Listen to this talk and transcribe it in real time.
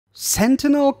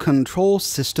Sentinel Control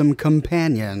System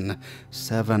Companion.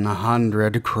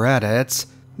 700 credits.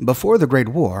 Before the Great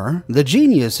War, the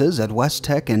geniuses at West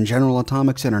Tech and General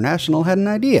Atomics International had an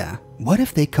idea. What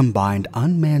if they combined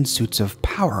unmanned suits of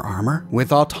power armor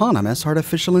with autonomous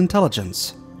artificial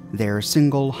intelligence? Their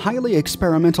single, highly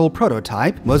experimental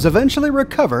prototype was eventually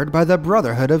recovered by the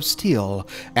Brotherhood of Steel,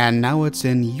 and now it's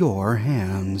in your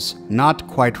hands. Not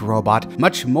quite robot,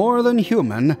 much more than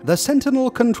human, the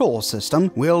Sentinel control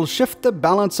system will shift the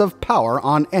balance of power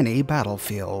on any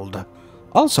battlefield.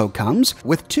 Also comes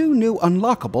with 2 new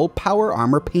unlockable power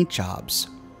armor paint jobs.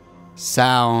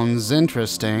 Sounds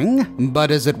interesting,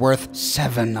 but is it worth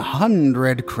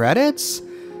 700 credits?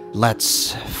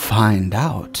 Let's find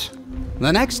out.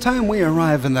 The next time we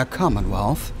arrive in the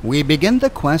Commonwealth, we begin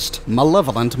the quest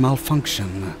Malevolent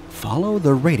Malfunction. Follow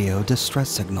the radio distress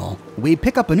signal. We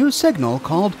pick up a new signal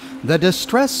called the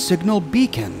Distress Signal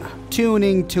Beacon.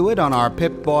 Tuning to it on our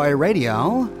Pip-Boy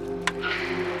radio.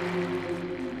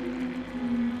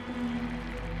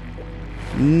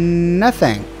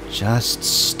 Nothing. Just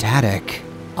static.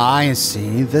 I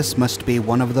see. This must be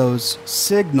one of those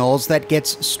signals that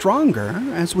gets stronger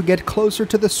as we get closer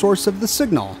to the source of the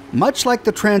signal. Much like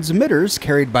the transmitters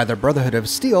carried by the Brotherhood of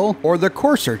Steel or the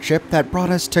Courser chip that brought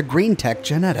us to Green Tech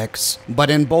Genetics. But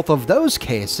in both of those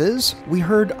cases, we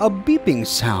heard a beeping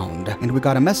sound, and we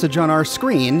got a message on our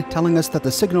screen telling us that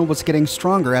the signal was getting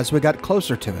stronger as we got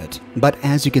closer to it. But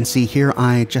as you can see here,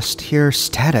 I just hear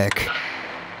static.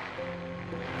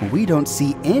 We don't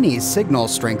see any signal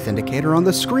strength indicator on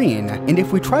the screen, and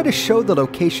if we try to show the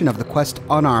location of the quest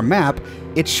on our map,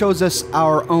 it shows us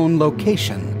our own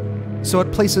location. So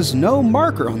it places no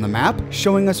marker on the map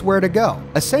showing us where to go.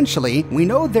 Essentially, we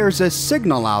know there's a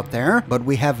signal out there, but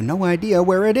we have no idea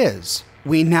where it is.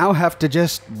 We now have to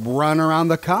just run around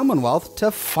the Commonwealth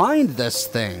to find this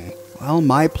thing. Well,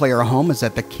 my player home is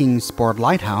at the Kingsport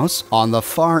Lighthouse on the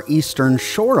far eastern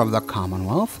shore of the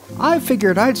Commonwealth. I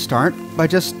figured I'd start by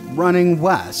just running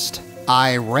west.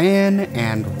 I ran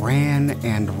and ran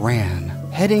and ran,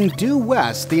 heading due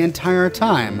west the entire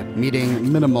time,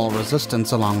 meeting minimal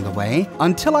resistance along the way,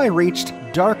 until I reached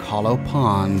Dark Hollow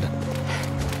Pond.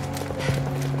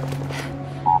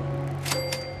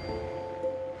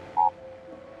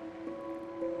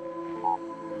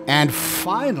 And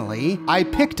finally, I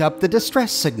picked up the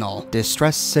distress signal.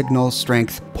 Distress signal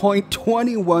strength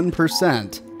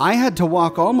 0.21%. I had to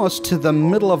walk almost to the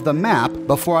middle of the map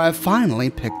before I finally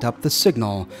picked up the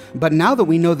signal. But now that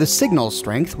we know the signal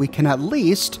strength, we can at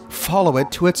least follow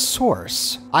it to its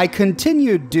source. I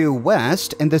continued due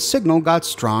west, and the signal got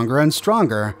stronger and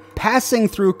stronger. Passing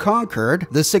through Concord,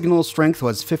 the signal strength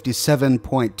was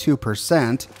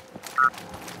 57.2%.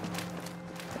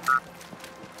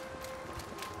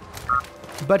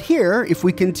 But here, if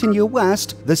we continue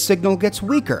west, the signal gets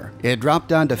weaker. It dropped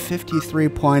down to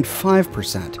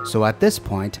 53.5%. So at this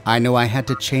point, I knew I had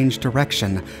to change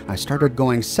direction. I started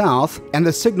going south, and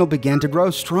the signal began to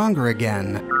grow stronger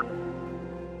again.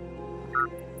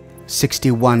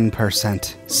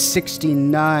 61%,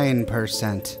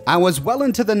 69%. I was well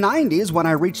into the 90s when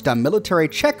I reached a military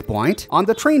checkpoint on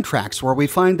the train tracks where we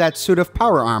find that suit of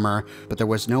power armor, but there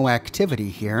was no activity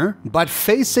here. But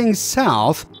facing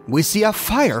south, we see a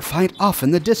firefight off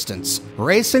in the distance.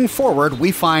 Racing forward,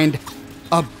 we find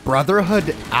a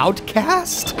Brotherhood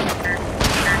outcast?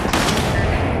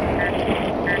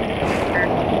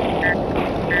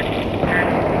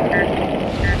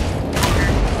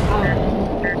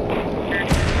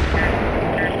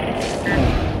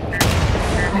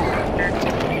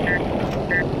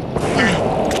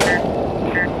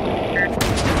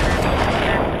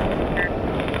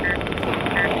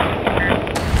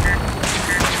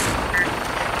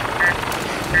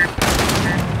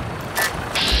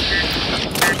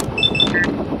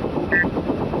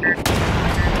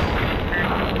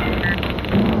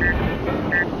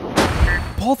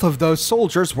 Both of those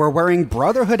soldiers were wearing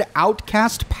Brotherhood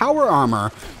Outcast power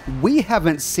armor. We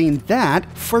haven't seen that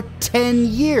for 10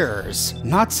 years.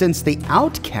 Not since the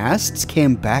Outcasts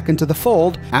came back into the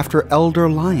fold after Elder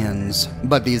Lions.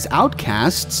 But these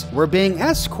Outcasts were being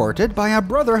escorted by a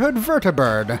Brotherhood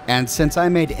vertibird, and since I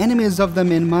made enemies of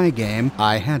them in my game,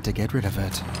 I had to get rid of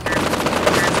it.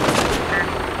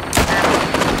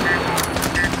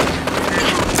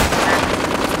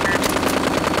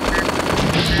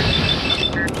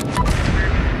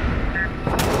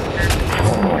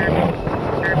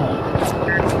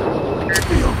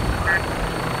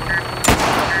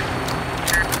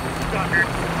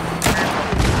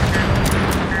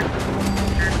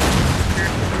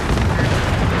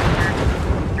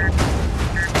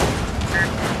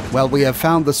 Well, we have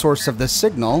found the source of the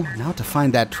signal. Now to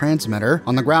find that transmitter.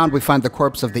 On the ground, we find the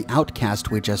corpse of the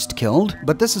outcast we just killed.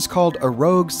 But this is called a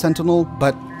rogue sentinel,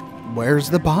 but where's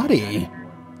the body?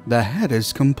 The head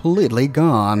is completely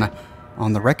gone.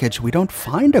 On the wreckage, we don't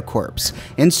find a corpse.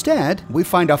 Instead, we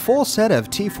find a full set of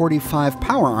T-45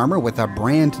 power armor with a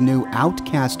brand new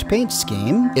Outcast paint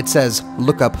scheme. It says,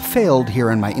 "Lookup failed here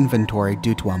in my inventory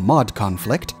due to a mod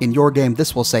conflict." In your game,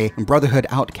 this will say Brotherhood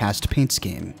Outcast paint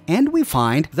scheme. And we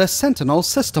find the Sentinel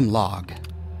system log.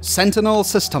 Sentinel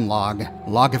system log.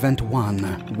 Log event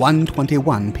 1,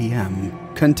 1:21 p.m.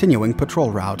 Continuing patrol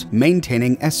route.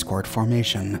 Maintaining escort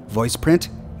formation. Voice print,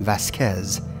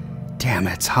 Vasquez. Damn,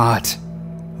 it's hot.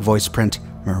 Voice print,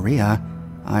 Maria.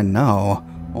 I know.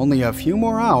 Only a few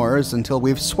more hours until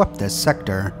we've swept this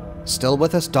sector. Still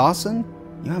with us, Dawson?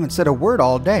 You haven't said a word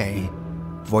all day.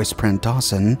 Voice print,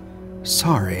 Dawson.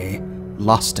 Sorry.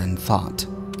 Lost in thought.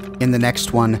 In the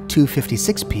next one,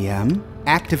 2:56 p.m.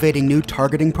 Activating new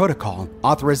targeting protocol.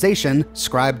 Authorization,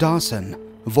 Scribe Dawson.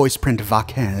 Voice print,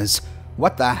 Vasquez.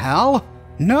 What the hell?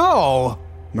 No!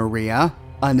 Maria.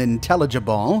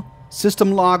 Unintelligible.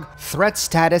 System log, threat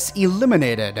status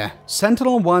eliminated.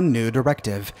 Sentinel-1 new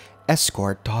directive.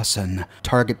 Escort Dawson.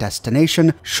 Target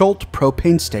destination, Schult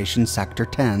Propane Station Sector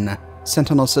 10.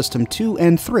 Sentinel System 2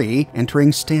 and 3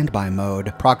 entering standby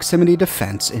mode. Proximity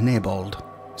defense enabled.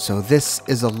 So this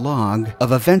is a log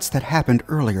of events that happened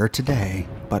earlier today.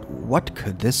 But what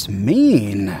could this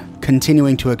mean?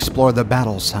 Continuing to explore the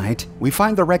battle site, we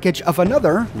find the wreckage of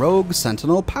another rogue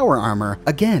Sentinel power armor.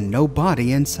 Again, no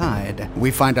body inside. We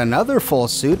find another full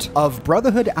suit of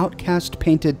Brotherhood Outcast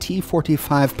painted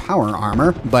T-45 power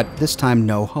armor, but this time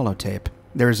no holotape.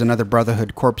 There's another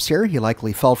Brotherhood corpse here. He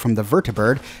likely fell from the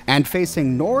vertibird. And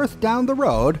facing north down the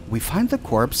road, we find the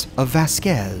corpse of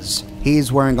Vasquez.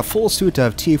 He's wearing a full suit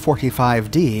of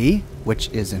T-45D, which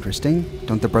is interesting.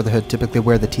 Don't the Brotherhood typically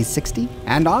wear the T-60?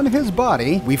 And on his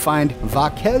body, we find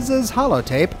Vasquez's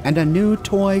holotape and a new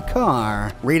toy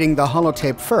car. Reading the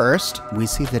holotape first, we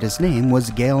see that his name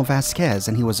was Gail Vasquez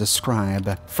and he was a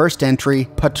scribe. First entry,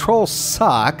 patrol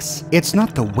sucks. It's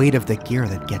not the weight of the gear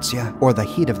that gets you, or the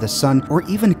heat of the sun, or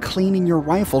even cleaning your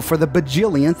rifle for the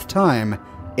bajillionth time.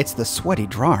 It's the sweaty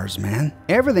drawers, man.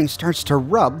 Everything starts to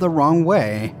rub the wrong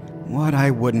way. What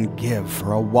I wouldn't give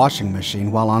for a washing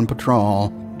machine while on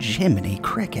patrol. Jiminy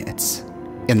crickets.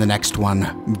 In the next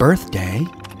one, birthday.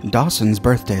 Dawson's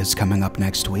birthday is coming up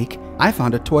next week. I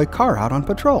found a toy car out on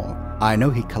patrol. I know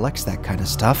he collects that kind of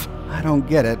stuff. I don't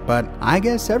get it, but I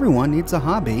guess everyone needs a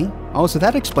hobby. Oh, so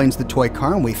that explains the toy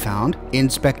car we found.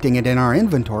 Inspecting it in our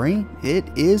inventory, it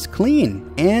is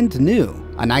clean and new.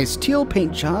 A nice teal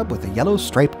paint job with a yellow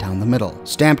stripe down the middle.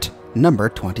 Stamped number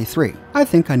 23. I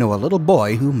think I know a little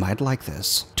boy who might like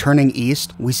this. Turning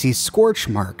east, we see scorch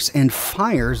marks and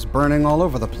fires burning all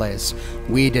over the place.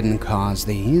 We didn't cause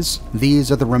these.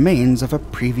 These are the remains of a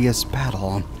previous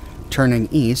battle. Turning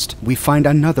east, we find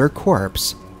another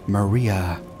corpse,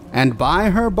 Maria. And by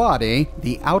her body,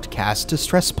 the Outcast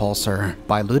distress pulsar.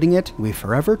 By looting it, we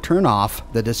forever turn off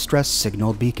the distress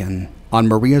signal beacon. On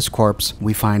Maria's corpse,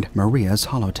 we find Maria's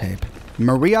holotape.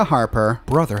 Maria Harper,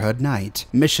 Brotherhood Knight.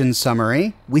 Mission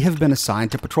summary. We have been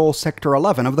assigned to patrol Sector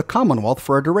 11 of the Commonwealth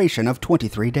for a duration of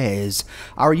 23 days.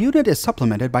 Our unit is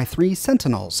supplemented by 3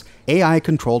 Sentinels,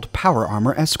 AI-controlled power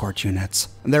armor escort units.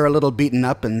 They're a little beaten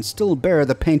up and still bear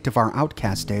the paint of our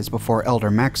outcast days before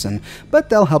Elder Maxon, but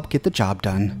they'll help get the job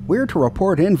done. We're to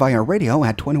report in via radio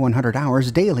at 2100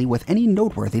 hours daily with any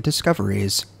noteworthy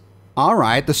discoveries.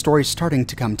 Alright, the story's starting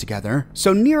to come together.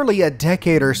 So nearly a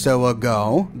decade or so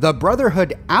ago, the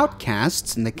Brotherhood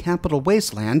Outcasts in the Capital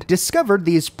Wasteland discovered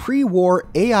these pre-war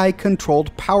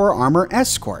AI-controlled power armor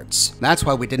escorts. That's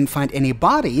why we didn't find any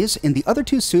bodies in the other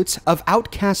 2 suits of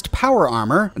Outcast power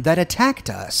armor that attacked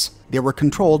us. They were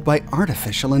controlled by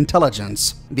artificial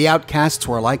intelligence. The Outcasts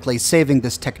were likely saving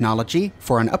this technology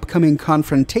for an upcoming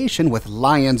confrontation with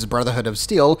Lyon's Brotherhood of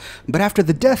Steel, but after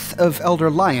the death of Elder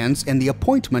Lyons and the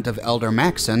appointment of Elder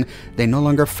Maxon, they no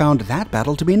longer found that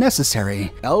battle to be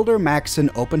necessary. Elder Maxon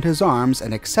opened his arms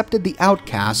and accepted the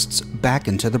Outcasts back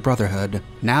into the Brotherhood.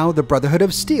 Now the Brotherhood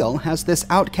of Steel has this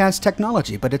Outcast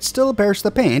technology, but it still bears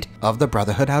the paint of the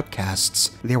Brotherhood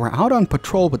Outcasts. They were out on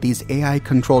patrol with these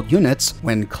AI-controlled units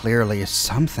when clearly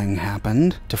something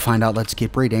happened. To find out, let's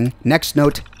keep reading. Next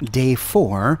note, Day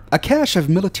 4. A cache of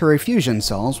military fusion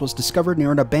cells was discovered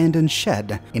near an abandoned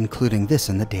shed, including this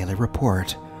in the daily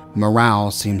report.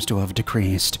 Morale seems to have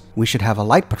decreased. We should have a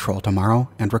light patrol tomorrow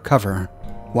and recover.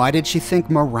 Why did she think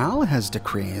morale has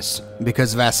decreased?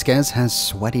 Because Vasquez has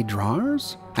sweaty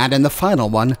drawers? And in the final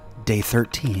one, Day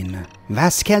 13.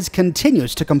 Vasquez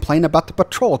continues to complain about the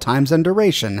patrol times and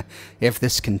duration. If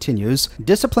this continues,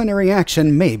 disciplinary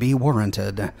action may be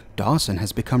warranted. Dawson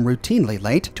has become routinely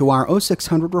late to our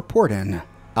 0600 report-in.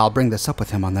 I'll bring this up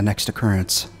with him on the next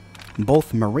occurrence.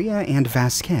 Both Maria and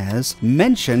Vasquez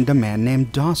mentioned a man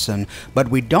named Dawson, but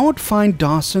we don't find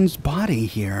Dawson's body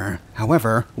here.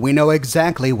 However, we know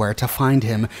exactly where to find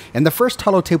him. In the first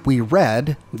holotape we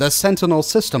read, the Sentinel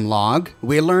system log,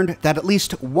 we learned that at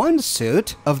least one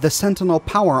suit of the Sentinel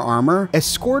power armor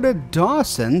escorted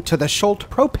Dawson to the Schult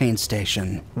propane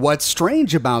station. What's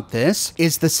strange about this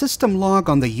is the system log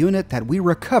on the unit that we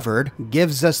recovered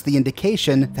gives us the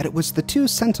indication that it was the two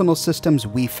Sentinel systems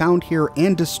we found here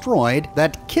and destroyed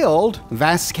that killed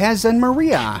Vasquez and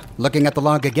Maria. Looking at the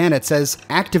log again, it says,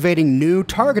 activating new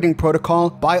targeting protocol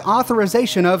by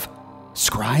authorization of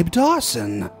Scribe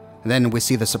Dawson. Then we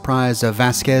see the surprise of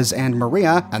Vasquez and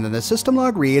Maria, and then the system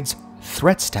log reads,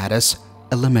 threat status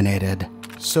eliminated.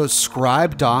 So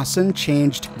Scribe Dawson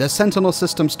changed the Sentinel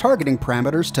system's targeting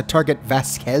parameters to target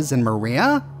Vasquez and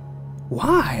Maria?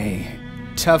 Why?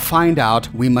 To find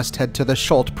out, we must head to the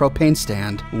Schult propane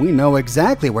stand. We know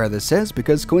exactly where this is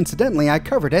because coincidentally I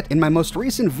covered it in my most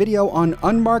recent video on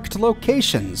unmarked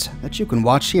locations that you can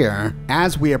watch here.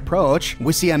 As we approach,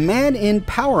 we see a man in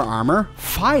power armor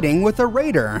fighting with a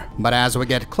raider. But as we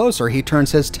get closer, he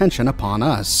turns his attention upon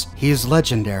us. He's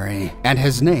legendary, and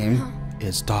his name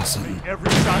is Dawson.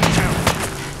 Every shot counts.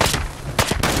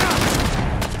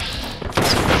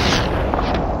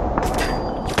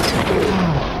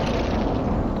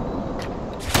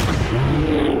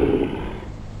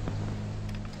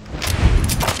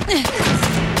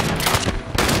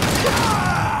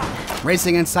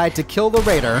 Racing inside to kill the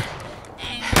raider.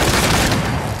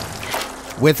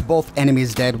 With both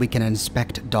enemies dead, we can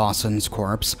inspect Dawson's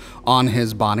corpse. On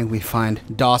his body, we find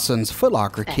Dawson's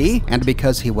footlocker key, and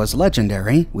because he was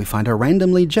legendary, we find a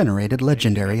randomly generated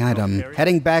legendary item.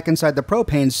 Heading back inside the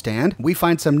propane stand, we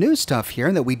find some new stuff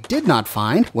here that we did not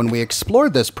find when we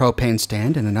explored this propane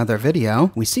stand in another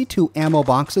video. We see two ammo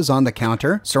boxes on the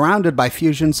counter, surrounded by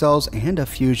fusion cells and a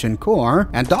fusion core,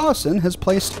 and Dawson has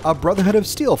placed a Brotherhood of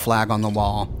Steel flag on the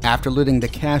wall. After looting the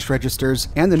cash registers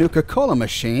and the Nuka-Cola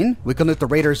machine, we can loot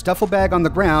the Raider's duffel bag on the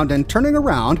ground, and turning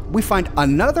around, we find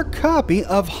another copy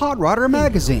of Hot Rodder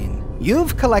magazine.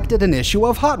 You've collected an issue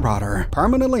of Hot Rodder.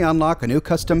 Permanently unlock a new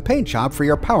custom paint job for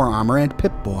your power armor and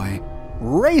Pip-Boy.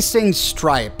 Racing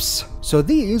Stripes. So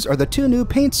these are the two new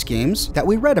paint schemes that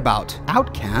we read about,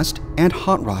 Outcast and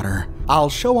Hot Rodder. I'll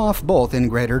show off both in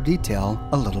greater detail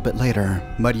a little bit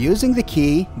later. But using the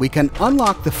key, we can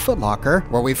unlock the footlocker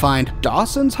where we find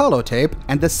Dawson's holotape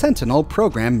and the Sentinel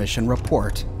program mission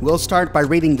report. We'll start by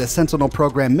reading the Sentinel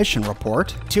program mission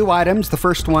report. Two items. The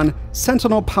first one,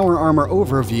 Sentinel power armor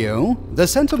overview. The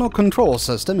Sentinel control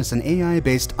system is an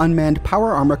AI-based unmanned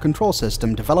power armor control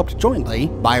system developed jointly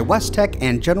by Westech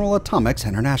and General Atomics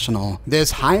International.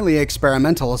 This highly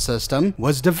experimental system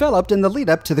was developed in the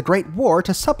lead-up to the Great War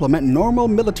to supplement normal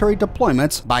military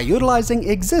deployments by utilizing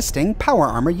existing power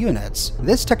armor units.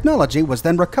 This technology was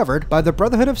then recovered by the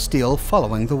Brotherhood of Steel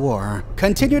following the war.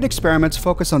 Continued experiments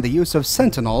focus on the use of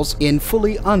Sentinels in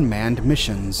fully unmanned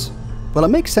missions. Well, it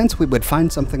makes sense we would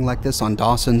find something like this on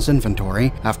Dawson's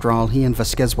inventory. After all, he and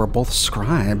Vasquez were both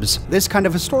scribes. This kind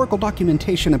of historical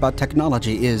documentation about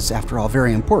technology is, after all,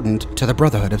 very important to the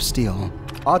Brotherhood of Steel.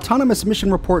 Autonomous Mission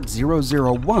Report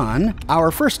 001, our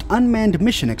first unmanned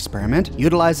mission experiment,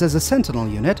 utilizes a Sentinel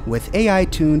unit with AI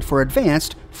tuned for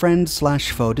advanced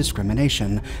friend/foe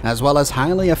discrimination, as well as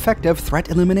highly effective threat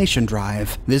elimination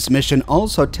drive. This mission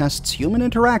also tests human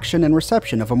interaction and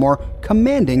reception of a more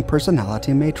commanding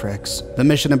personality matrix. The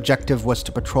mission objective was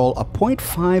to patrol a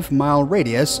 0.5-mile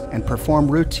radius and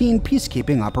perform routine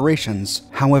peacekeeping operations.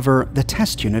 However, the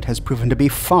test unit has proven to be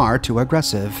far too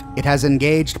aggressive. It has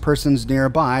engaged persons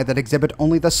nearby that exhibit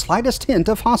only the slightest hint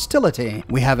of hostility.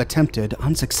 We have attempted,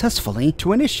 unsuccessfully,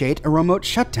 to initiate a remote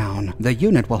shutdown. The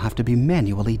unit will have to be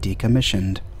manually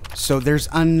decommissioned. So there's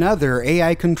another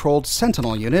AI-controlled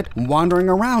Sentinel unit wandering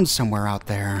around somewhere out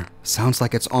there. Sounds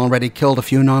like it's already killed a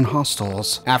few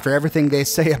non-hostiles. After everything they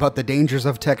say about the dangers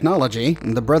of technology,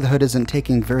 the Brotherhood isn't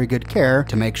taking very good care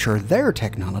to make sure their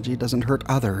technology doesn't hurt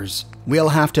others. We'll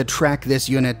have to track this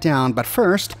unit down, but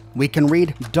first, we can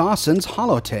read Dawson's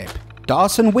holotape.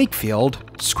 Dawson Wakefield,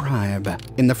 scribe.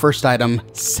 In the first item,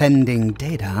 sending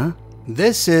data.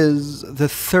 This is the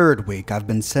third week I've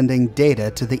been sending data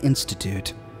to the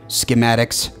Institute.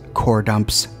 Schematics, core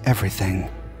dumps, everything.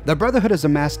 The Brotherhood has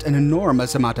amassed an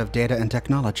enormous amount of data and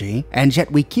technology, and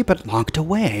yet we keep it locked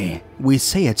away. We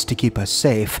say it's to keep us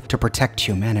safe, to protect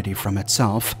humanity from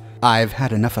itself. I've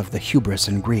had enough of the hubris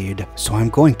and greed, so I'm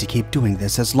going to keep doing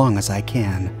this as long as I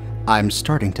can. I'm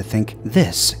starting to think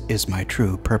this is my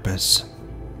true purpose.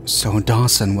 So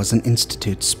Dawson was an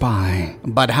Institute spy.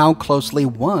 But how closely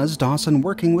was Dawson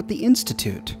working with the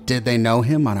Institute? Did they know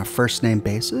him on a first-name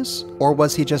basis? Or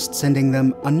was he just sending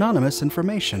them anonymous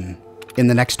information? In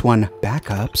the next one,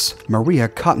 Backups, Maria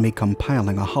caught me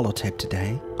compiling a holotape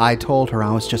today. I told her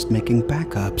I was just making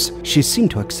backups. She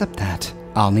seemed to accept that.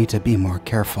 I'll need to be more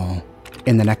careful.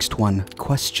 In the next one,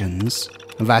 Questions.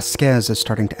 Vasquez is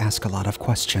starting to ask a lot of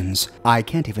questions. I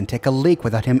can't even take a leak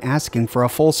without him asking for a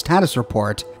full status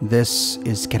report. This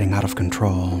is getting out of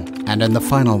control. And in the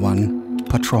final one,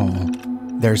 Patrol.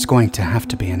 There's going to have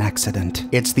to be an accident.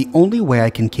 It's the only way I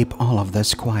can keep all of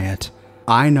this quiet.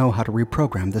 I know how to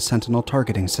reprogram the Sentinel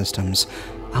targeting systems.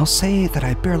 I'll say that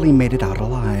I barely made it out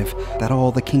alive, that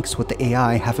all the kinks with the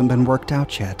AI haven't been worked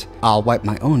out yet. I'll wipe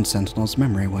my own Sentinel's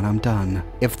memory when I'm done.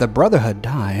 If the Brotherhood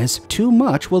dies, too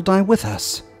much will die with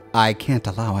us. I can't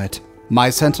allow it. My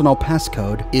Sentinel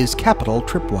passcode is capital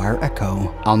Tripwire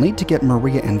Echo. I'll need to get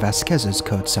Maria and Vasquez's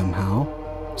code somehow.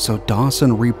 So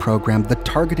Dawson reprogrammed the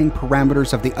targeting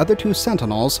parameters of the other two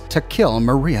Sentinels to kill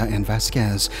Maria and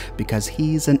Vasquez, because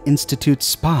he's an Institute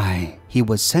spy. He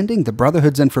was sending the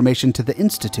Brotherhood's information to the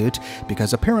Institute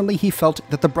because apparently he felt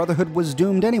that the Brotherhood was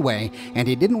doomed anyway, and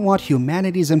he didn't want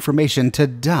humanity's information to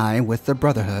die with the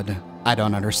Brotherhood. I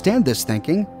don't understand this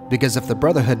thinking, because if the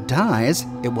Brotherhood dies,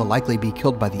 it will likely be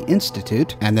killed by the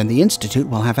Institute, and then the Institute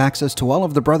will have access to all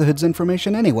of the Brotherhood's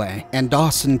information anyway. And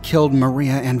Dawson killed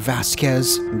Maria and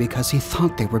Vasquez because he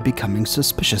thought they were becoming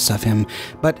suspicious of him,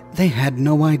 but they had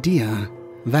no idea.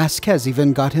 Vasquez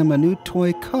even got him a new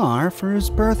toy car for his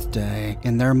birthday.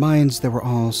 In their minds, they were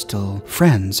all still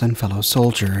friends and fellow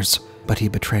soldiers, but he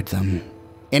betrayed them.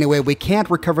 Anyway, we can't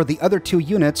recover the other two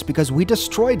units because we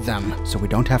destroyed them, so we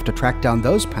don't have to track down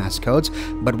those passcodes,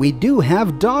 but we do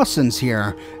have Dawson's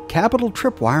here, capital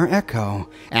Tripwire Echo.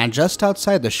 And just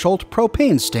outside the Schult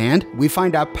propane stand, we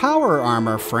find a power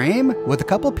armor frame with a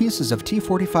couple pieces of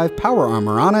T-45 power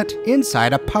armor on it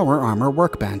inside a power armor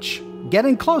workbench.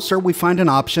 Getting closer, we find an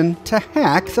option to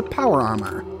hack the power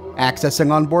armor. Accessing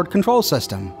onboard control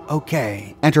system.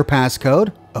 Okay. Enter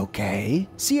passcode. Okay.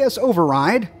 CS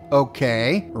override.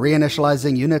 Okay.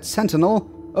 Reinitializing unit Sentinel.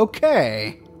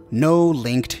 Okay. No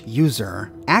linked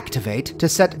user. Activate to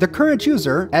set the current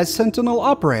user as Sentinel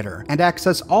operator and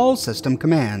access all system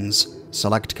commands.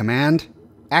 Select command.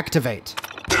 Activate.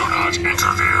 Do not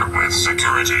interfere with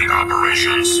security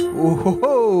operations.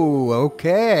 Ooh,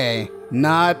 okay.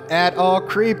 Not at all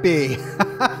creepy.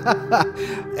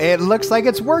 It looks like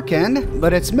it's working,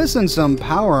 but it's missing some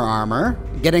power armor.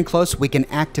 Getting close, we can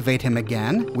activate him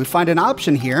again. We find an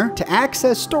option here to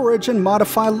access storage and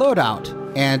modify loadout.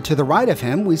 And to the right of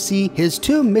him, we see his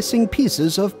two missing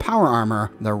pieces of power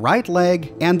armor, the right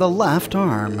leg and the left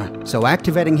arm. So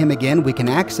activating him again, we can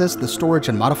access the storage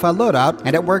and modify loadout,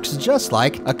 and it works just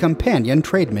like a companion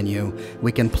trade menu.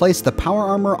 We can place the power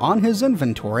armor on his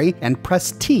inventory and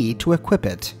press T to equip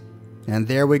it. And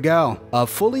there we go, a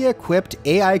fully equipped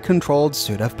AI-controlled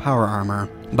suit of power armor.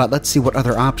 But let's see what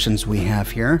other options we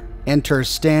have here. Enter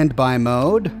standby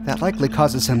mode. That likely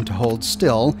causes him to hold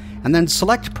still. And then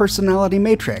select personality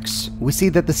matrix. We see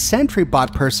that the Sentry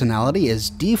Bot personality is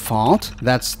default.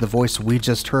 That's the voice we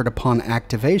just heard upon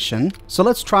activation. So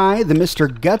let's try the Mr.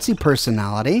 Gutsy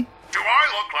personality. Do I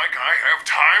look like I have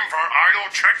time for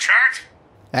idle chit-chat?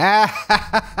 Ah, ha,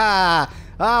 ha, ha.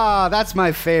 Oh, that's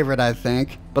my favorite, I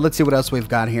think. But let's see what else we've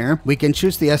got here. We can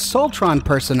choose the Assaultron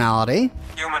personality.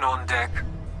 Human on deck.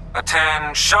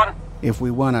 Attention! If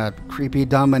we want a creepy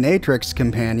dominatrix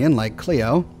companion like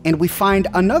Cleo. And we find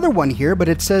another one here, but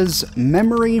it says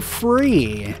memory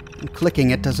free.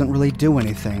 Clicking it doesn't really do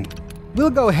anything. We'll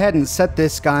go ahead and set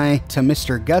this guy to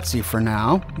Mr. Gutsy for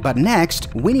now, but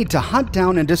next, we need to hunt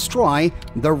down and destroy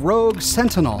the Rogue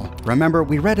Sentinel. Remember,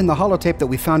 we read in the holotape that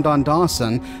we found on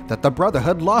Dawson that the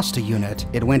Brotherhood lost a unit.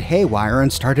 It went haywire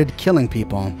and started killing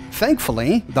people.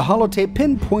 Thankfully, the holotape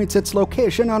pinpoints its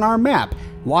location on our map.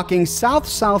 Walking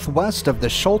south-southwest of the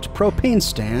Schult propane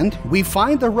stand, we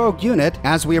find the Rogue unit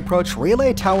as we approach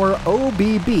Relay Tower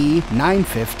OBB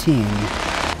 915.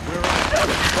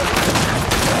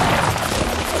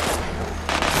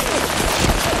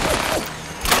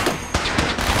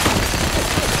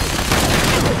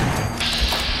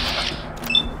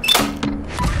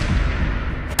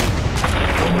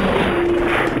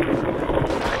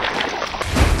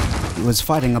 Was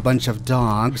fighting a bunch of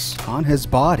dogs. On his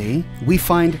body, we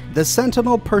find the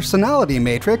Sentinel personality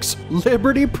matrix,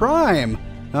 Liberty Prime.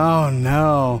 Oh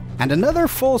no. And another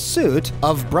full suit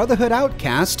of Brotherhood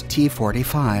Outcast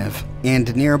T-45.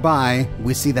 And nearby,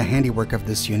 we see the handiwork of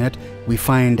this unit. We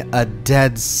find a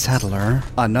dead settler,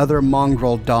 another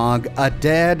mongrel dog, a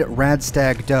dead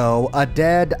radstag doe, a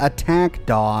dead attack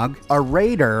dog, a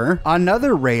raider,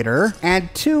 another raider,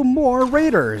 and 2 more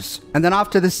raiders. And then off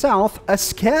to the south, a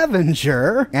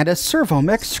scavenger and a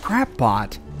servomech scrap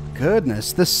bot.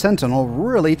 Goodness, this Sentinel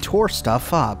really tore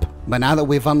stuff up. But now that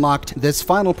we've unlocked this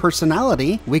final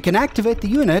personality, we can activate the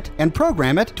unit and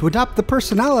program it to adopt the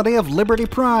personality of Liberty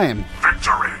Prime.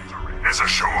 Victory is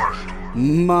assured.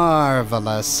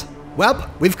 Marvelous.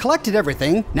 Well, we've collected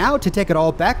everything. Now to take it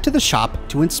all back to the shop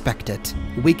to inspect it.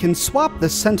 We can swap the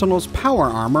Sentinel's power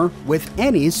armor with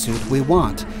any suit we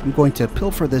want. I'm going to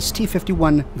pilfer this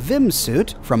T-51 Vim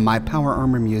suit from my power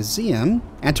armor museum.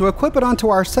 And to equip it onto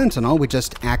our Sentinel, we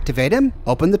just activate him,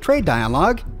 open the trade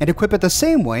dialog, and equip it the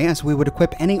same way as we would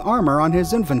equip any armor on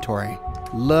his inventory.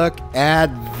 Look at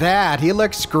that, he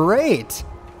looks great!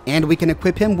 And we can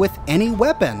equip him with any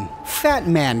weapon. Fat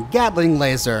Man Gatling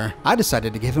Laser. I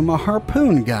decided to give him a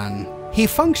harpoon gun. He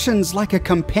functions like a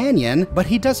companion, but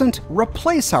he doesn't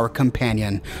replace our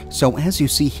companion. So as you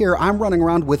see here, I'm running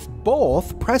around with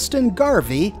both Preston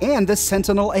Garvey and the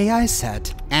Sentinel AI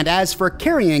set. And as for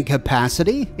carrying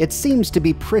capacity, it seems to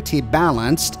be pretty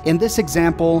balanced. In this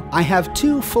example, I have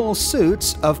 2 full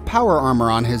suits of power armor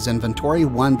on his inventory,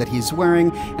 one that he's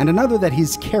wearing and another that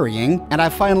he's carrying, and I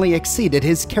finally exceeded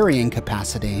his carrying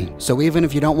capacity. So even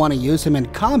if you don't want to use him in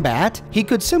combat, he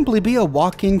could simply be a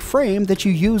walking frame that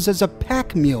you use as a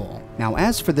pack mule. Now,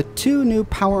 as for the 2 new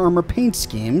power armor paint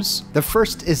schemes, the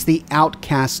first is the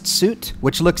Outcast suit,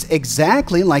 which looks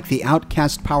exactly like the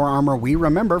Outcast power armor we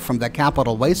remember from the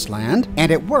Capital Wasteland,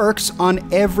 and it works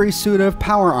on every suit of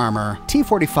power armor,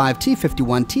 T-45,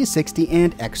 T-51, T-60,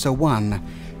 and XO1.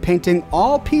 Painting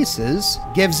all pieces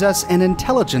gives us an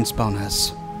intelligence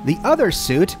bonus. The other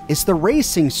suit is the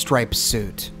Racing Stripe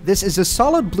suit. This is a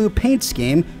solid blue paint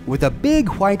scheme with a big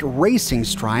white racing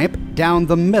stripe down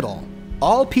the middle.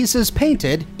 All pieces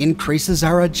painted increases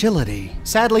our agility.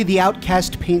 Sadly, the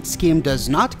Outcast paint scheme does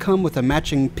not come with a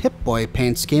matching Pip-Boy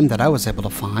paint scheme that I was able to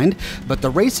find, but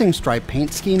the Racing Stripe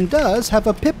paint scheme does have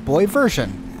a Pip-Boy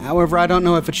version. However, I don't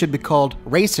know if it should be called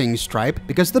Racing Stripe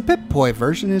because the Pip-Boy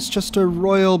version is just a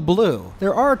royal blue.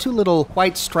 There are 2 little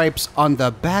white stripes on the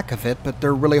back of it, but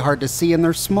they're really hard to see and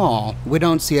they're small. We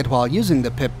don't see it while using the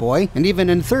Pip-Boy, and even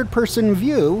in third-person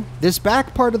view, this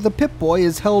back part of the Pip-Boy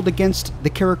is held against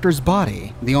the character's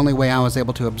body. The only way I was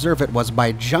able to observe it was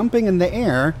by jumping in the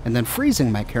air and then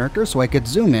freezing my character so I could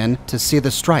zoom in to see the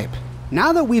stripe.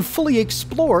 Now that we've fully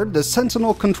explored the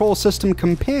Sentinel Control System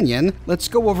Companion, let's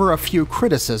go over a few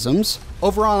criticisms.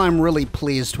 Overall, I'm really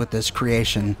pleased with this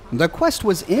creation. The quest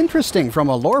was interesting from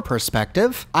a lore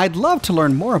perspective. I'd love to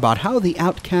learn more about how the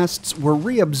Outcasts were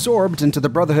reabsorbed into the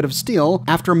Brotherhood of Steel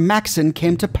after Maxon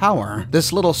came to power.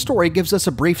 This little story gives us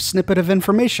a brief snippet of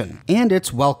information, and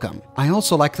it's welcome. I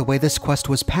also like the way this quest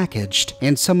was packaged.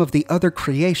 In some of the other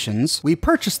creations, we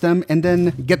purchase them and then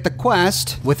get the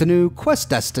quest with a new quest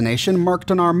destination marked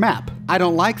on our map. I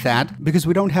don't like that because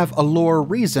we don't have a lore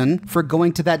reason for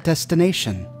going to that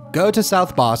destination. Go to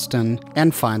South Boston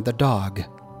and find the dog.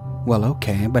 Well,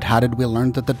 okay, but how did we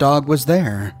learn that the dog was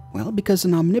there? Well, because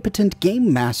an omnipotent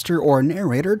game master or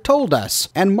narrator told us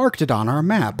and marked it on our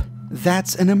map.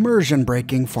 That's an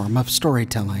immersion-breaking form of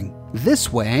storytelling.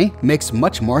 This way makes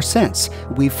much more sense.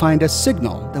 We find a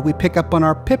signal that we pick up on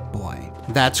our Pip-Boy.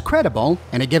 That's credible,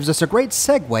 and it gives us a great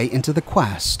segue into the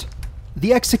quest.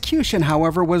 The execution,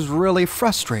 however, was really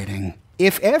frustrating.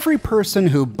 If every person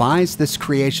who buys this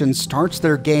creation starts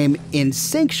their game in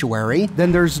Sanctuary,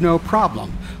 then there's no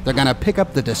problem. They're gonna pick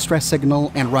up the distress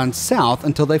signal and run south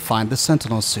until they find the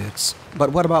Sentinel suits.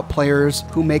 But what about players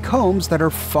who make homes that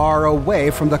are far away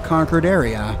from the conquered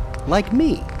area? Like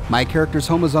me. My character's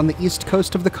home is on the east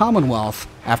coast of the Commonwealth.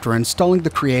 After installing the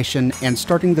creation and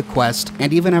starting the quest,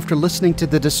 and even after listening to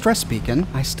the distress beacon,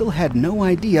 I still had no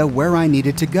idea where I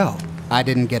needed to go. I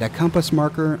didn't get a compass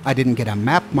marker, I didn't get a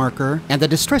map marker, and the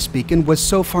distress beacon was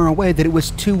so far away that it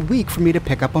was too weak for me to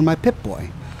pick up on my Pip-Boy.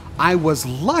 I was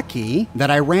lucky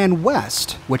that I ran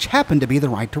west, which happened to be the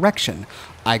right direction.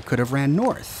 I could have ran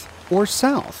north or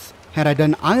south. Had I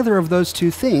done either of those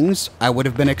two things, I would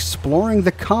have been exploring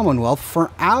the Commonwealth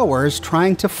for hours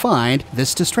trying to find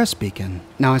this distress beacon.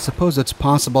 Now, I suppose it's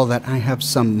possible that I have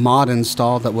some mod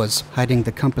installed that was hiding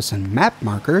the compass and map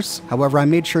markers. However, I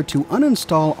made sure to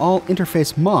uninstall all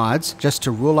interface mods just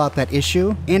to rule out that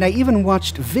issue, and I even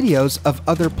watched videos of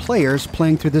other players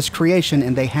playing through this creation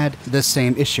and they had the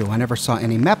same issue. I never saw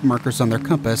any map markers on their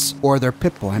compass or their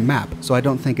Pip-Boy map, so I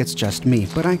don't think it's just me,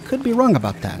 but I could be wrong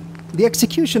about that. The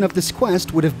execution of this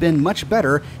quest would have been much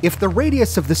better if the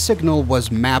radius of the signal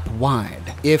was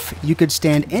map-wide. If you could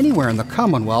stand anywhere in the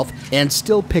Commonwealth and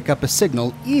still pick up a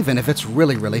signal, even if it's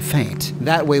really, really faint.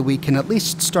 That way we can at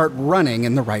least start running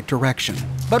in the right direction.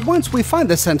 But once we find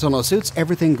the Sentinel suits,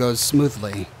 everything goes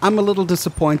smoothly. I'm a little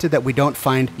disappointed that we don't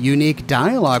find unique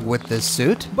dialogue with this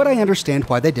suit, but I understand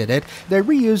why they did it. They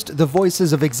reused the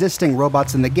voices of existing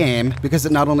robots in the game because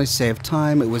it not only saved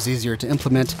time, it was easier to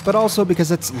implement, but also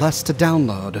because it's less to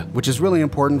download, which is really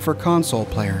important for console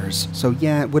players. So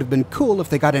yeah, it would have been cool if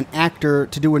they got an actor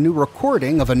to do a new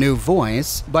recording of a new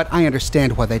voice, but I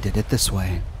understand why they did it this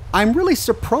way. I'm really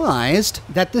surprised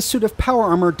that this suit of power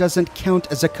armor doesn't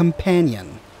count as a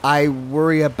companion. I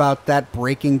worry about that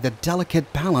breaking the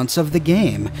delicate balance of the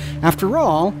game. After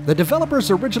all, the developers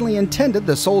originally intended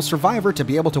the sole survivor to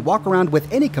be able to walk around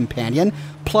with any companion,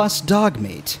 plus dog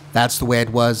meat. That's the way it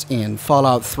was in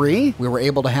Fallout 3. We were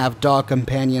able to have dog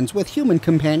companions with human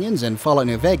companions in Fallout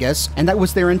New Vegas, and that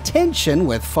was their intention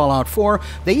with Fallout 4.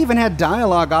 They even had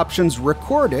dialogue options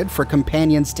recorded for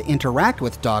companions to interact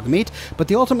with dog meat, but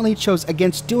they ultimately chose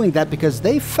against doing that because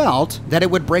they felt that it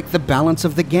would break the balance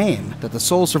of the game, that the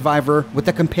sole survivor with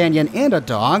a companion and a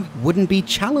dog wouldn't be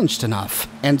challenged enough.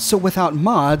 And so without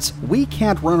mods, we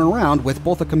can't run around with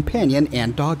both a companion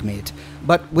and dog meat.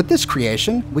 But with this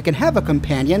creation, we can have a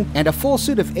companion and a full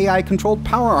suit of AI-controlled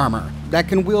power armor that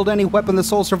can wield any weapon the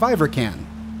sole survivor can.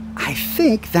 I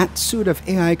think that suit of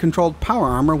AI-controlled power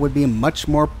armor would be much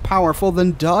more powerful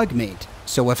than dog meat.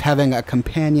 So if having a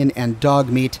companion and dog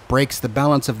meat breaks the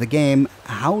balance of the game,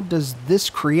 how does this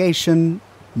creation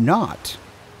not?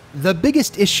 The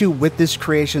biggest issue with this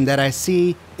creation that I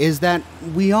see is that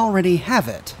we already have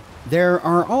it. There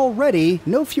are already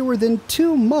no fewer than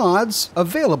 2 mods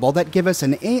available that give us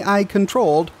an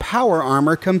AI-controlled power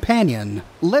armor companion.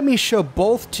 Let me show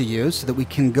both to you so that we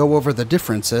can go over the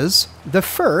differences. The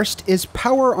first is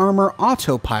Power Armor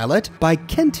Autopilot by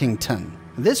Kentington.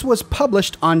 This was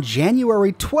published on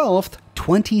January 12th,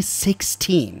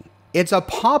 2016. It's a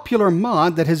popular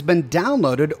mod that has been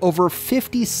downloaded over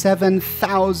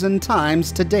 57,000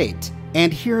 times to date.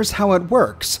 And here's how it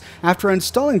works. After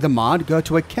installing the mod, go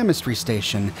to a chemistry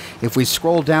station. If we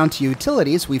scroll down to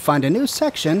utilities, we find a new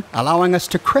section allowing us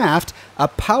to craft a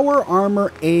Power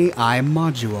Armor AI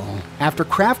module. After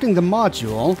crafting the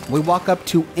module, we walk up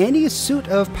to any suit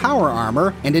of power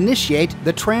armor and initiate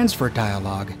the transfer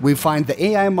dialog. We find the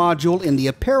AI module in the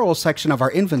apparel section of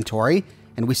our inventory,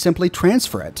 and we simply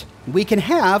transfer it. We can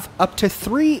have up to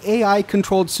 3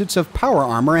 AI-controlled suits of power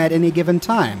armor at any given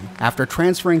time. After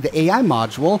transferring the AI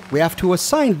module, we have to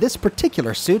assign this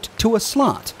particular suit to a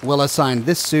slot. We'll assign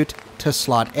this suit to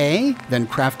slot A, then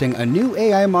crafting a new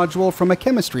AI module from a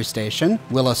chemistry station.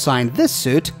 We'll assign this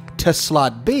suit to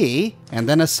slot B, and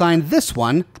then assign this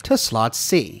one to slot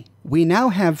C. We now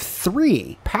have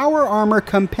 3 power armor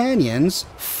companions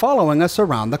following us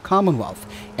around the Commonwealth,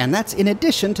 and that's in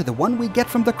addition to the one we get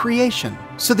from the creation.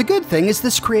 So the good thing is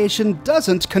this creation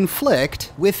doesn't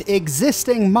conflict with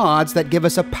existing mods that give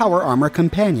us a power armor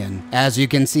companion. As you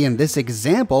can see in this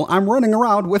example, I'm running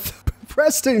around with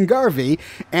Preston Garvey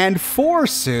and 4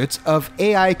 suits of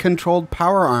AI-controlled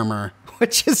power armor,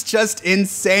 which is just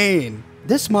insane.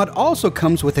 This mod also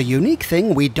comes with a unique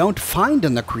thing we don't find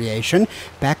in the creation.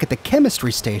 Back at the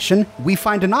chemistry station, we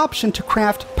find an option to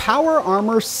craft power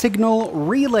armor signal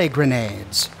relay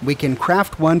grenades. We can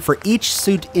craft one for each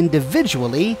suit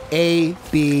individually, A,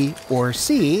 B, or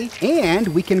C, and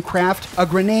we can craft a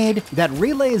grenade that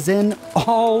relays in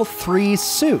all 3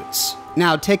 suits.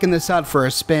 Now, taking this out for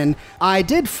a spin, I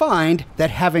did find that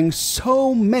having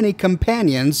so many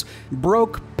companions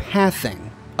broke pathing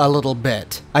a little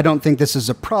bit. I don't think this is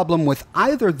a problem with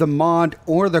either the mod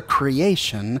or the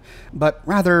creation, but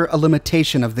rather a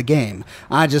limitation of the game.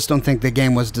 I just don't think the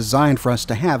game was designed for us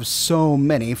to have so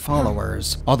many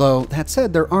followers. Although, that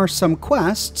said, there are some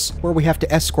quests where we have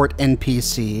to escort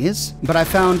NPCs, but I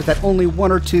found that only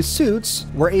 1 or 2 suits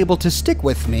were able to stick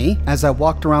with me as I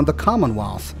walked around the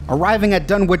Commonwealth. Arriving at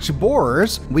Dunwich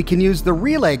Borers, we can use the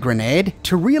relay grenade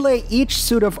to relay each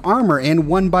suit of armor in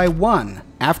 1 by 1.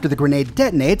 After the grenade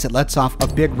detonates, it lets off a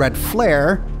big red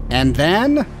flare, and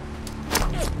then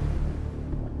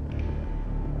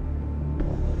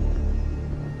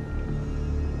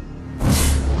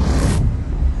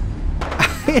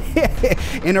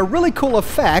In a really cool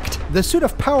effect, the suit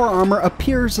of power armor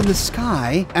appears in the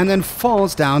sky and then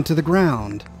falls down to the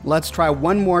ground. Let's try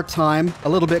one more time, a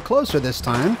little bit closer this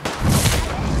time.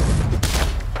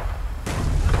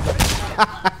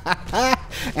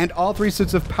 And all three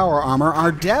suits of power armor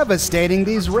are devastating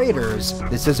these raiders.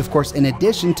 This is, of course, in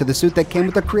addition to the suit that came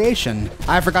with the creation.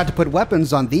 I forgot to put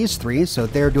weapons on these three, so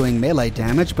they're doing melee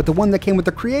damage, but the one that came with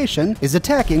the creation is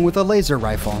attacking with a laser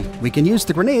rifle. We can use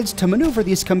the grenades to maneuver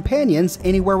these companions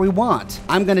anywhere we want.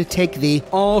 I'm gonna take the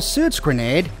all suits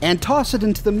grenade and toss it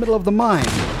into the middle of the mine.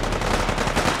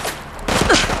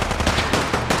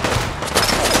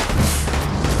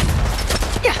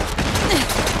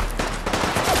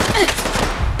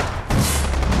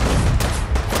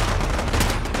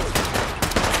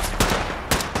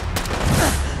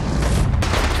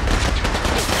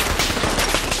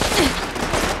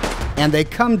 And they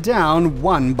come down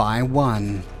one by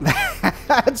one.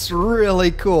 That's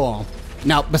really cool.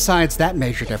 Now, besides that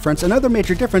major difference, another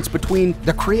major difference between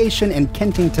the creation and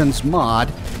Kentington's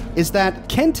mod is that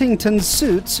Kentington's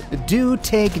suits do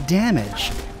take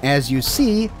damage. As you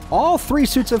see, all three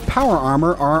suits of power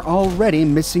armor are already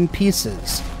missing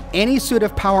pieces. Any suit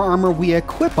of power armor we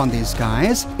equip on these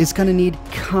guys is going to need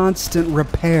constant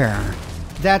repair.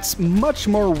 That's much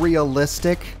more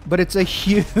realistic, but it's a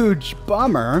huge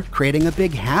bummer, creating a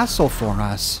big hassle for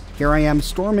us. Here I am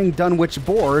storming Dunwich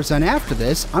Boars, and after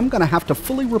this, I'm gonna have to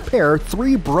fully repair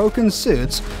 3 broken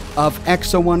suits of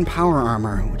Exo-1 power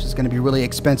armor, which is gonna be really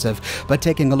expensive. But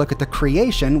taking a look at the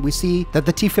creation, we see that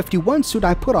the T-51 suit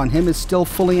I put on him is still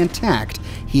fully intact.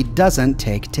 He doesn't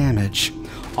take damage.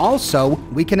 Also,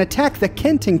 we can attack the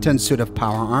Kentington suit of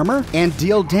power armor and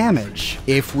deal damage.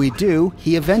 If we do,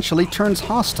 he eventually turns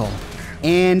hostile,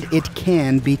 and it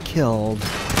can be killed.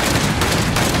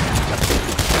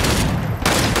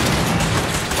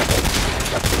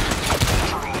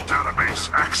 Database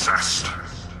accessed.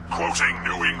 Quoting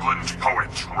New England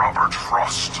poet Robert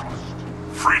Frost.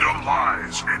 Freedom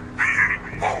lies in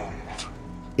being bold.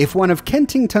 If one of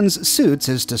Kentington's suits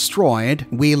is destroyed,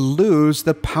 we lose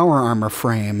the power armor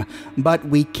frame, but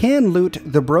we can loot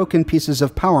the broken pieces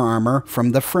of power armor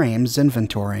from the frame's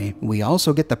inventory. We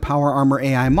also get the power armor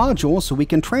AI module so we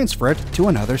can transfer it to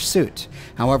another suit.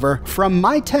 However, from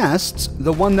my tests,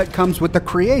 the one that comes with the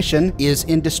creation is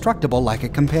indestructible like a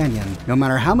companion. No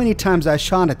matter how many times I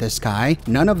shot at this guy,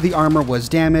 none of the armor was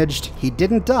damaged, he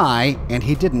didn't die, and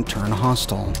he didn't turn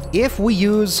hostile. If we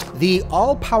use the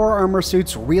all power armor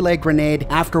suit's relay grenade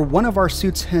after one of our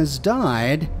suits has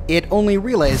died, it only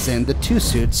relays in the 2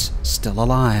 suits still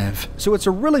alive. So it's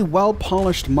a really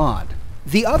well-polished mod.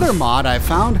 The other mod I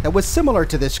found that was similar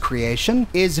to this creation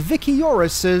is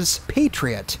Vicioris's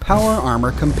Patriot Power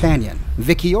Armor Companion.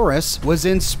 Vicioris was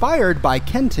inspired by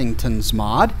Kentington's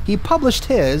mod. He published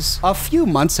his a few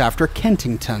months after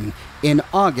Kentington, in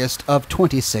August of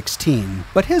 2016.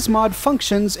 But his mod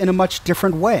functions in a much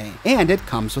different way, and it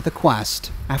comes with a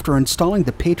quest. After installing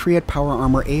the Patriot Power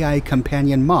Armor AI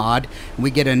Companion mod,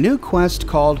 we get a new quest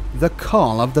called The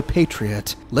Call of the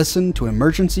Patriot. Listen to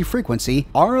emergency frequency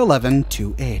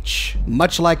R11-2H.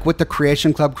 Much like with the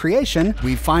Creation Club creation,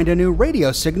 we find a new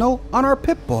radio signal on our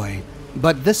Pip-Boy,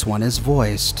 but this one is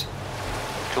voiced.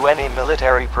 To any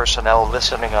military personnel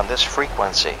listening on this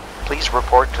frequency, please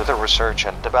report to the Research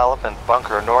and Development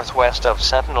Bunker northwest of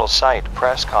Sentinel Site,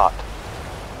 Prescott.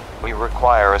 We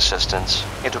require assistance.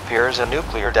 It appears a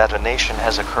nuclear detonation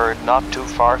has occurred not too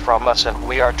far from us and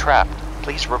we are trapped.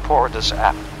 Please report us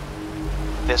at.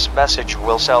 This message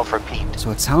will self-repeat.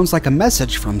 So it sounds like a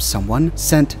message from someone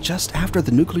sent just after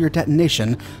the nuclear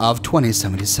detonation of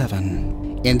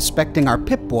 2077. Inspecting our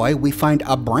Pip-Boy, we find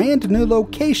a brand new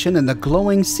location in the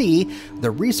glowing sea, the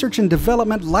Research and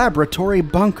Development Laboratory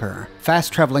Bunker.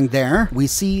 Fast traveling there, we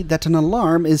see that an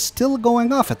alarm is still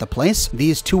going off at the place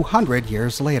these 200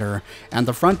 years later, and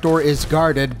the front door is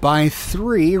guarded by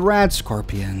 3 rad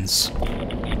scorpions.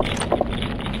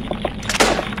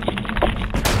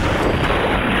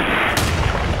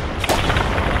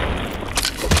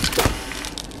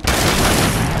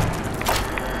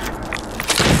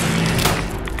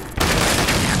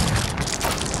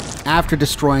 After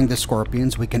destroying the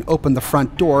scorpions, we can open the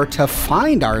front door to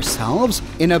find ourselves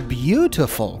in a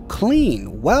beautiful,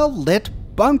 clean, well-lit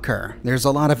bunker. There's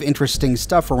a lot of interesting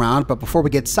stuff around, but before we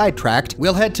get sidetracked,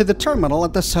 we'll head to the terminal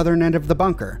at the southern end of the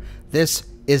bunker. This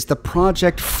is the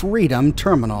Project Freedom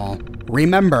Terminal.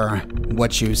 Remember,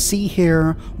 what you see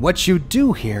here, what you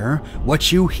do here,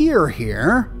 what you hear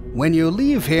here, when you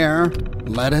leave here,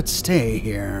 let it stay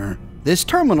here. This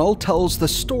terminal tells the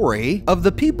story of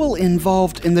the people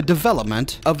involved in the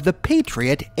development of the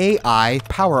Patriot AI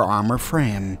power armor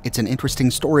frame. It's an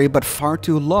interesting story, but far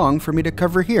too long for me to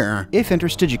cover here. If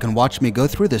interested, you can watch me go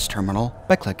through this terminal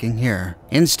by clicking here.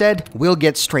 Instead, we'll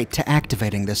get straight to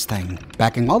activating this thing.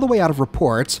 Backing all the way out of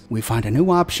reports, we find a new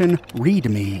option,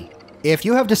 README. If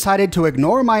you have decided to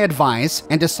ignore my advice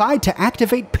and decide to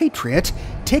activate Patriot,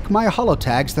 take my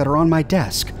holotags that are on my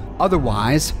desk.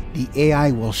 Otherwise, the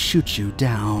AI will shoot you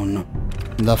down.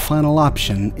 The final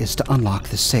option is to unlock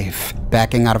the safe.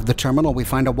 Backing out of the terminal, we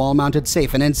find a wall-mounted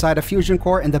safe, and inside a fusion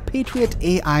core and the Patriot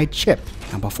AI chip.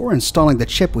 Now, before installing the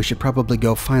chip, we should probably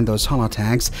go find those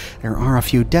holotags. There are a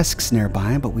few desks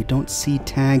nearby, but we don't see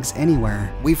tags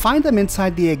anywhere. We find them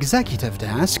inside the executive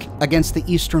desk against the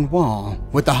eastern wall.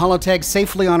 With the holotags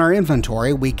safely on our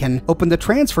inventory, we can open the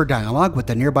transfer dialog with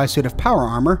the nearby suit of power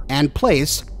armor and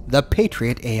place the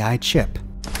Patriot AI chip.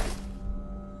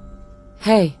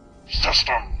 Hey.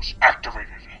 Systems activated.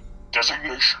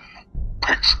 Designation,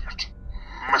 Patriot.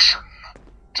 Mission,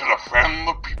 to defend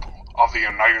the people of the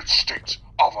United States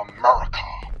of America.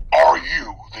 Are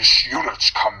you this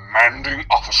unit's commanding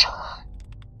officer?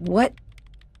 What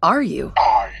are you?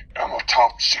 I am a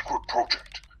top-secret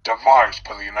project devised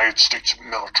by the United States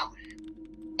military.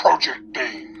 Project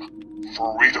BAME.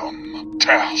 Freedom.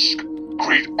 Task.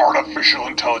 Create artificial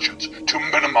intelligence to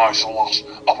minimize the loss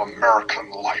of American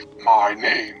life. My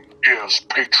name is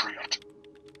Patriot.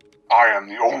 I am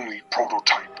the only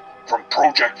prototype from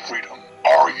Project Freedom.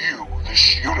 Are you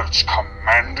this unit's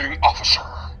commanding officer?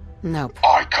 Nope.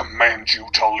 I command you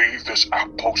to leave this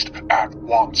outpost at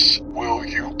once. Will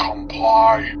you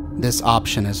comply? This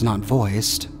option is not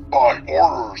voiced. By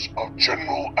orders of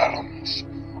General Adams,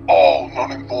 all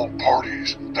non-involved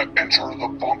parties that enter the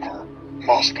bunker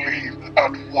must leave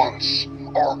at once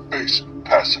or face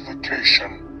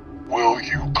pacification. Will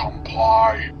you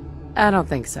comply? I don't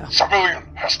think so. Civilian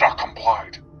has not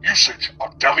complied. Usage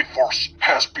of deadly force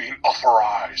has been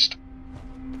authorized.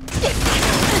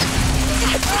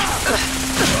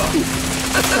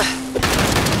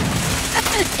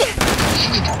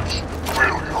 Systems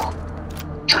failure.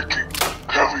 Taking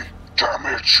heavy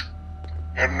damage.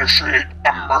 Initiate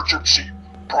emergency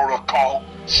protocol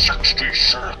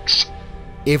 66.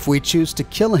 If we choose to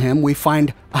kill him, we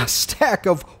find a stack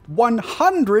of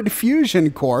 100 fusion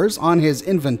cores on his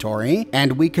inventory,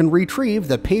 and we can retrieve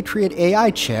the Patriot AI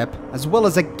chip, as well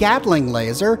as a Gatling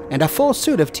laser and a full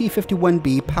suit of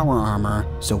T-51B power armor.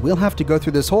 So we'll have to go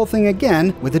through this whole thing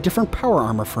again with a different power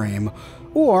armor frame.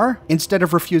 Or, instead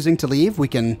of refusing to leave, we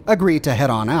can agree to head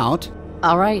on out.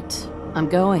 All right, I'm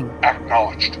going.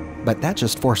 Acknowledged. But that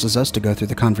just forces us to go through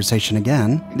the conversation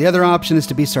again. The other option is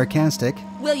to be sarcastic.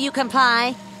 Will you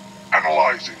comply?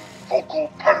 Analyzing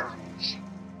vocal patterns.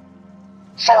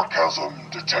 Sarcasm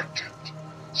detected.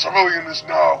 Civilian is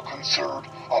now considered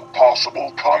a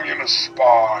possible communist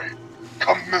spy.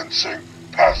 Commencing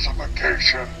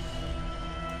pacification.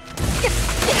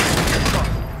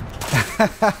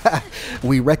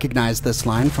 We recognize this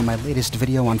line from my latest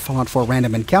video on Fallout 4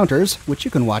 random encounters, which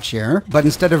you can watch here. But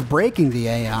instead of breaking the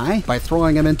AI by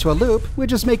throwing him into a loop, we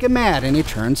just make him mad and he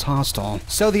turns hostile.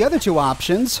 So the other two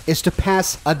options is to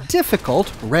pass a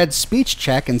difficult red speech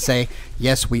check and say,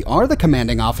 yes, we are the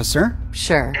commanding officer.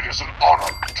 Sure. It is an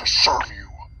honor to serve you,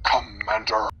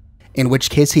 Commander. In which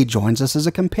case he joins us as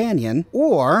a companion,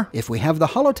 or if we have the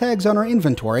holotags on our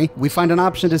inventory, we find an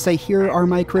option to say, here are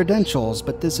my credentials,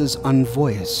 but this is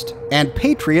unvoiced. And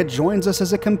Patriot joins us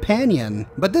as a companion.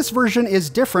 But this version is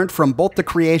different from both the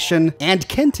Creation and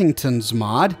Kentington's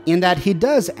mod, in that he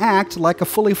does act like a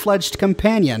fully fledged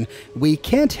companion. We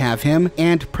can't have him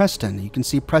and Preston. You can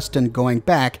see Preston going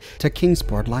back to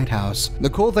Kingsport Lighthouse. The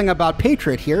cool thing about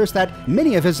Patriot here is that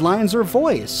many of his lines are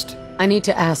voiced. I need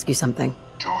to ask you something.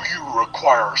 Do you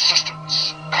require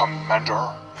assistance,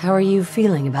 Commander? How are you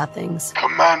feeling about things?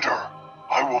 Commander,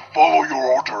 I will follow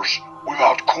your orders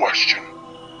without question.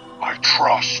 I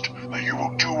trust that you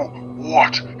will do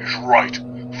what is right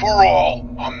for all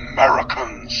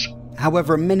Americans.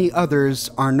 However, many others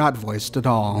are not voiced at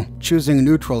all. Choosing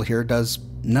neutral here does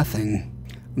nothing.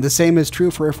 The same is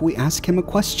true for if we ask him a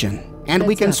question. And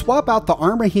we can swap out the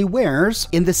armor he wears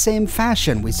in the same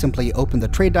fashion. We simply open the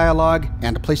trade dialog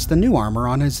and place the new armor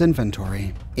on his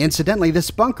inventory. Incidentally,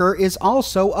 this bunker is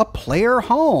also a player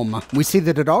home. We see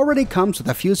that it already comes with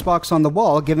a fuse box on the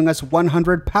wall giving us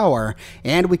 100 power,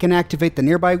 and we can activate the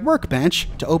nearby workbench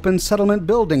to open settlement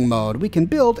building mode. We can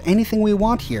build anything we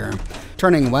want here.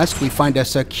 Turning west, we find a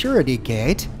security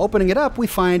gate. Opening it up, we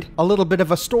find a little bit of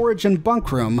a storage and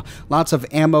bunk room. Lots of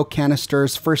ammo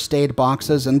canisters, first aid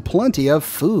boxes, and plenty of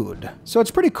food. So it's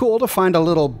pretty cool to find a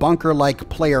little bunker-like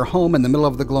player home in the middle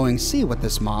of the glowing sea with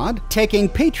this mod. Taking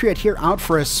Patriot here out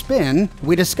for a spin,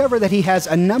 we discover that he has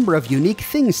a number of unique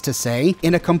things to say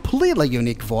in a completely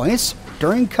unique voice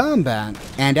during combat.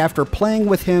 And after playing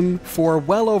with him for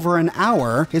well over an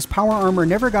hour, his power armor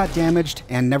never got damaged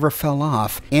and never fell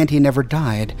off, and he never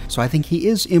died, so I think he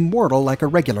is immortal like a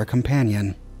regular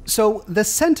companion. So the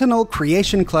Sentinel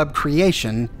Creation Club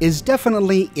creation is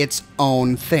definitely its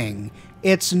own thing.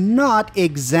 It's not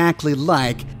exactly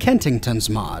like Kentington's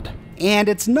mod. And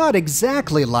it's not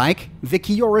exactly like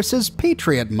Vicioris's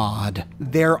Patriot mod.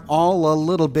 They're all a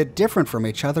little bit different from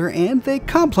each other, and they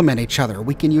complement each other.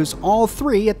 We can use all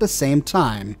three at the same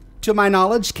time. To my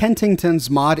knowledge,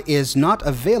 Kentington's mod is not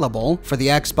available for the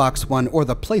Xbox One or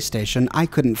the PlayStation. I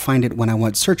couldn't find it when I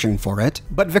went searching for it.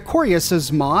 But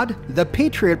Vicorious' mod, the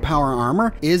Patriot Power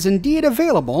Armor, is indeed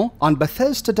available on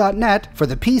Bethesda.net for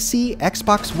the PC,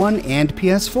 Xbox One, and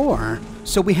PS4.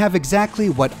 So we have exactly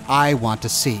what I want to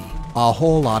see. A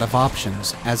whole lot of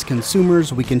options. As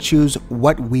consumers, we can choose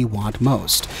what we want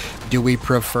most. Do we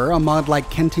prefer a mod like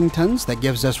Kentington's that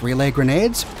gives us relay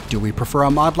grenades? Do we prefer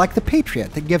a mod like the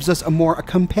Patriot that gives us a more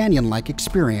companion-like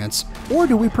experience? Or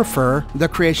do we prefer the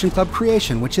Creation Club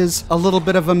creation, which is a little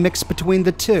bit of a mix between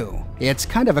the two? It's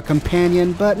kind of a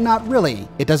companion, but not really.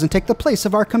 It doesn't take the place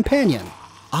of our companion.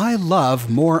 I love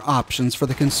more options for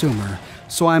the consumer,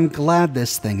 so I'm glad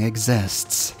this thing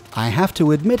exists. I have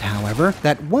to admit, however,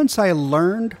 that once I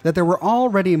learned that there were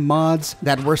already mods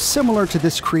that were similar to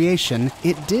this creation,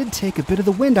 it did take a bit of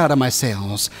the wind out of my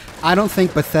sails. I don't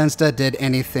think Bethesda did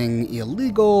anything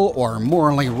illegal or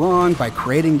morally wrong by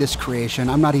creating this creation.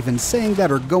 I'm not even saying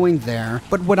that or going there.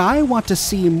 But what I want to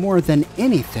see more than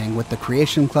anything with the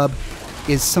Creation Club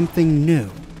is something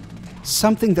new.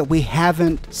 Something that we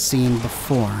haven't seen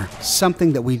before.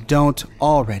 Something that we don't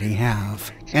already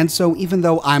have. And so even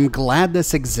though I'm glad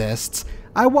this exists,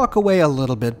 I walk away a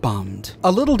little bit bummed.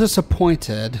 A little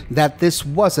disappointed that this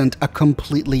wasn't a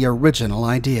completely original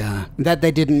idea. That they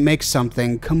didn't make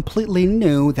something completely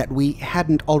new that we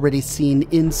hadn't already seen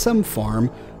in some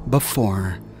form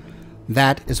before.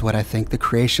 That is what I think the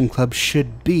Creation Club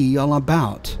should be all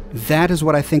about. That is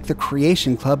what I think the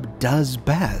Creation Club does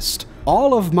best.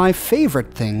 All of my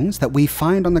favorite things that we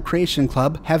find on the Creation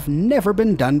Club have never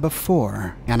been done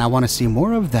before, and I want to see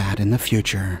more of that in the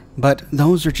future. But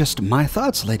those are just my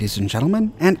thoughts, ladies and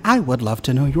gentlemen, and I would love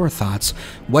to know your thoughts.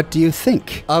 What do you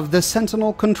think of the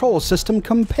Sentinel Control System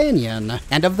Companion,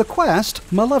 and of the quest,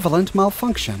 Malevolent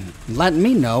Malfunction? Let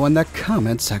me know in the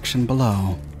comment section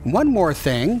below. One more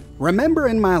thing, remember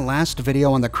in my last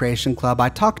video on the Creation Club, I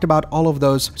talked about all of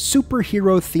those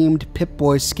superhero-themed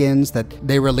Pip-Boy skins that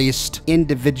they released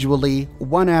individually,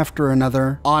 one after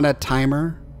another, on a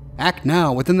timer? Act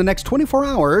now within the next 24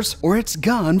 hours, or it's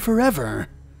gone forever.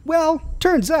 Well,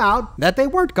 turns out that they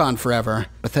weren't gone forever.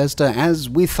 Bethesda, as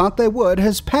we thought they would,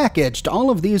 has packaged all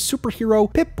of these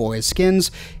superhero Pip-Boy skins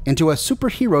into a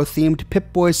superhero-themed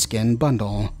Pip-Boy skin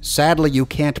bundle. Sadly, you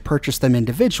can't purchase them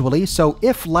individually, so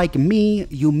if, like me,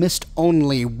 you missed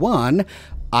only one,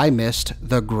 I missed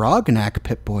the Grognak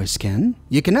Pip-Boy skin,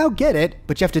 you can now get it,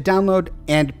 but you have to download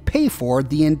and pay for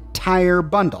the entire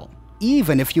bundle,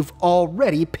 even if you've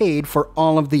already paid for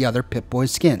all of the other Pip-Boy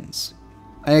skins.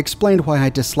 I explained why I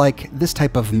dislike this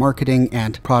type of marketing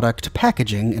and product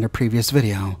packaging in a previous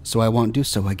video, so I won't do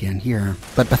so again here.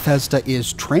 But Bethesda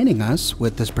is training us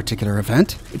with this particular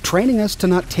event, training us to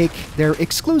not take their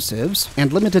exclusives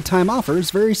and limited time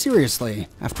offers very seriously.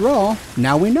 After all,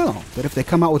 now we know that if they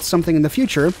come out with something in the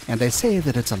future and they say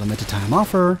that it's a limited time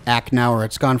offer, act now or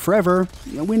it's gone forever,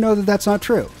 we know that that's not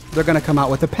true. They're going to come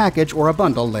out with a package or a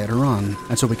bundle later on,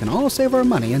 and so we can all save our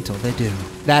money until they do.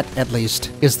 That, at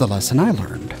least, is the lesson I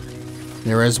learned.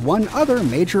 There is one other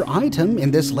major item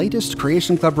in this latest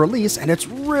Creation Club release, and it's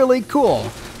really cool.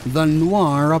 The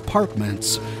Noir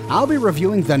Apartments. I'll be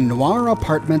reviewing the Noir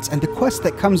Apartments and the quest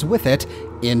that comes with it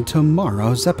in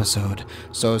tomorrow's episode,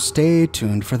 so stay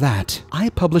tuned for that. I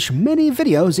publish many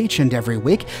videos each and every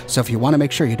week, so if you want to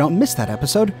make sure you don't miss that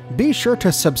episode, be sure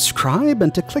to subscribe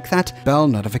and to click that bell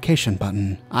notification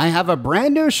button. I have a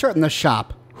brand new shirt in the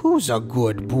shop. Who's a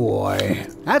good boy?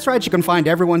 That's right, you can find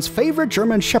everyone's favorite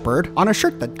German Shepherd on a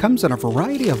shirt that comes in a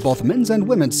variety of both men's and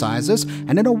women's sizes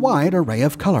and in a wide array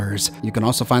of colors. You can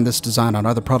also find this design on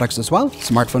other products as well,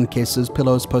 smartphone cases,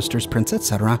 pillows, posters, prints,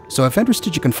 etc. So if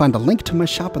interested, you can find a link to my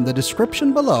shop in the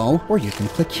description below, or you can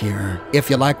click here.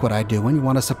 If you like what I do and you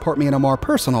want to support me in a more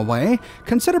personal way,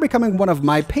 consider becoming one of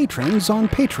my patrons on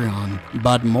Patreon.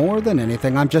 But more than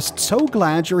anything, I'm just so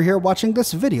glad you're here watching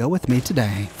this video with me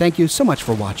today. Thank you so much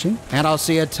for watching, and I'll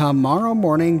see you tomorrow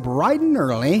morning bright and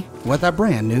early with a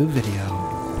brand new video.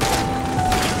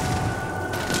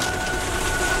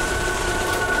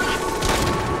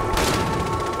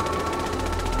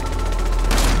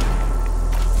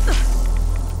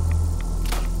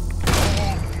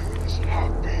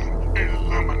 Have been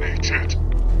eliminated.